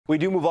We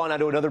do move on now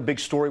to another big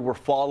story we're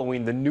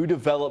following, the new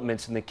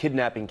developments in the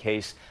kidnapping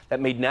case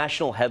that made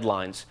national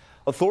headlines.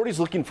 Authorities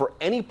looking for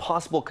any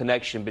possible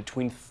connection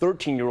between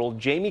 13-year-old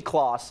Jayme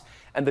Closs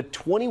and the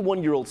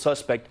 21-year-old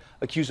suspect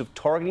accused of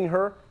targeting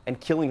her and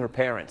killing her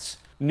parents.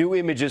 New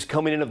images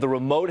coming in of the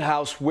remote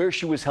house where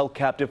she was held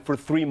captive for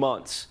 3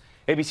 months.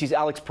 ABC's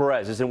Alex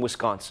Perez is in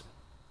Wisconsin.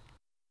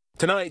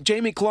 Tonight,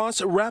 Jayme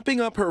Closs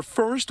wrapping up her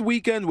first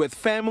weekend with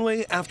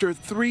family after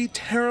 3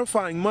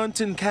 terrifying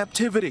months in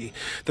captivity.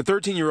 The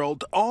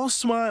 13-year-old all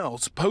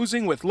smiles,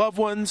 posing with loved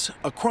ones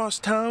across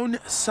town,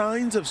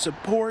 signs of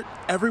support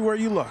everywhere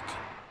you look.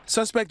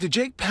 Suspect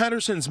Jayme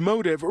Patterson's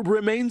motive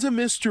remains a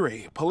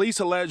mystery. Police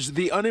allege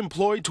the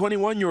unemployed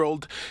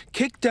 21-year-old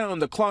kicked down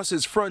the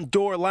Closs's front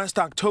door last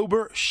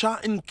October,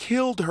 shot and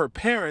killed her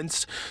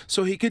parents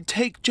so he could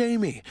take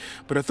Jayme.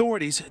 But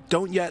authorities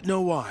don't yet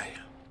know why.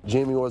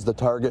 Jayme was the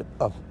target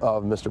of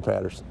Mr.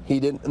 Patterson.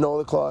 He didn't know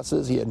the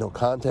Closses. He had no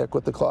contact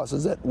with the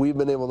Closses that we've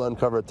been able to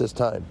uncover at this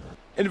time.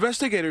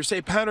 Investigators say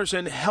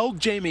Patterson held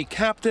Jayme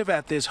captive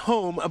at this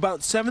home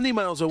about 70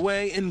 miles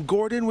away in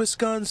Gordon,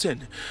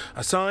 Wisconsin.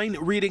 A sign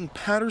reading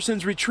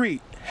Patterson's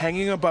Retreat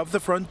hanging above the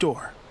front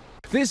door.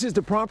 This is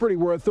the property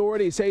where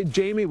authorities say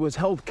Jayme was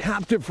held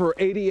captive for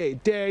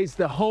 88 days.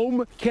 The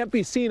home can't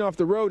be seen off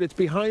the road. It's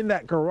behind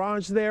that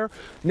garage there.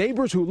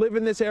 Neighbors who live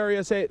in this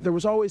area say there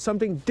was always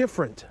something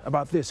different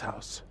about this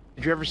house.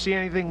 Did you ever see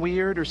anything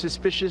weird or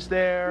suspicious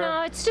there?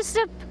 No, it's just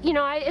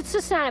it's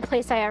just not a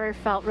place I ever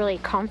felt really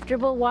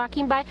comfortable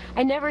walking by.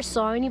 I never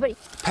saw anybody.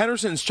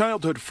 Patterson's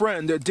childhood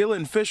friend,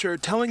 Dylan Fisher,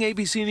 telling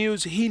ABC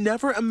News he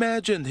never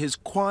imagined his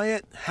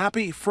quiet,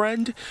 happy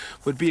friend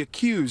would be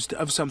accused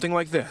of something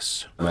like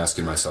this. I'm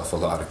asking myself a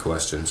lot of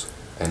questions,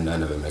 and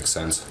none of it makes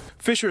sense.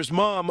 Fisher's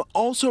mom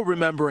also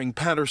remembering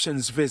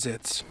Patterson's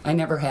visits. I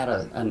never had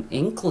an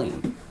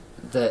inkling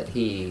that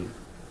he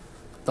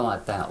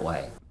thought that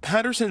way.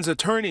 Patterson's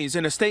attorneys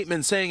in a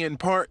statement saying in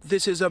part,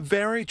 this is a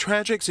very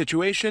tragic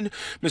situation.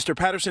 Mr.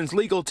 Patterson's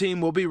legal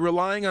team will be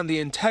relying on the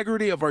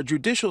integrity of our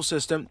judicial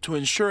system to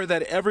ensure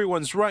that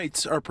everyone's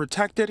rights are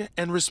protected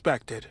and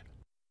respected.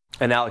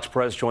 And Alex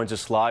Perez joins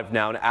us live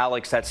now. And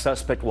Alex, that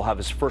suspect will have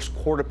his first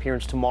court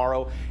appearance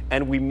tomorrow,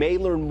 and we may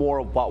learn more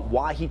about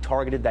why he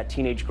targeted that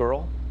teenage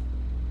girl.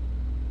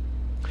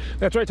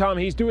 That's right, Tom.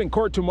 He's doing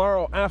court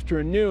tomorrow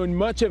afternoon.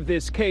 Much of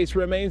this case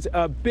remains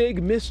a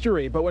big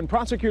mystery, but when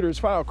prosecutors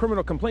file a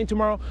criminal complaint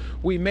tomorrow,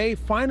 we may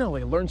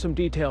finally learn some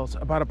details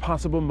about a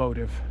possible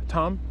motive.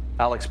 Tom?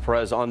 Alex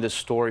Perez on this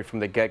story from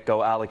the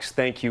get-go. Alex,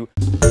 thank you.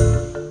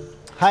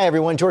 Hi,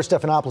 everyone. George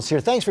Stephanopoulos here.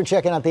 Thanks for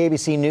checking out the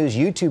ABC News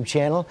YouTube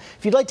channel.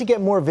 If you'd like to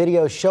get more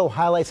videos, show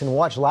highlights, and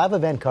watch live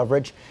event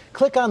coverage,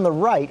 click on the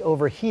right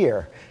over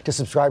here to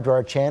subscribe to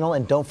our channel.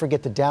 And don't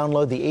forget to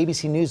download the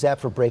ABC News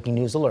app for breaking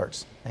news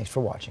alerts. Thanks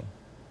for watching.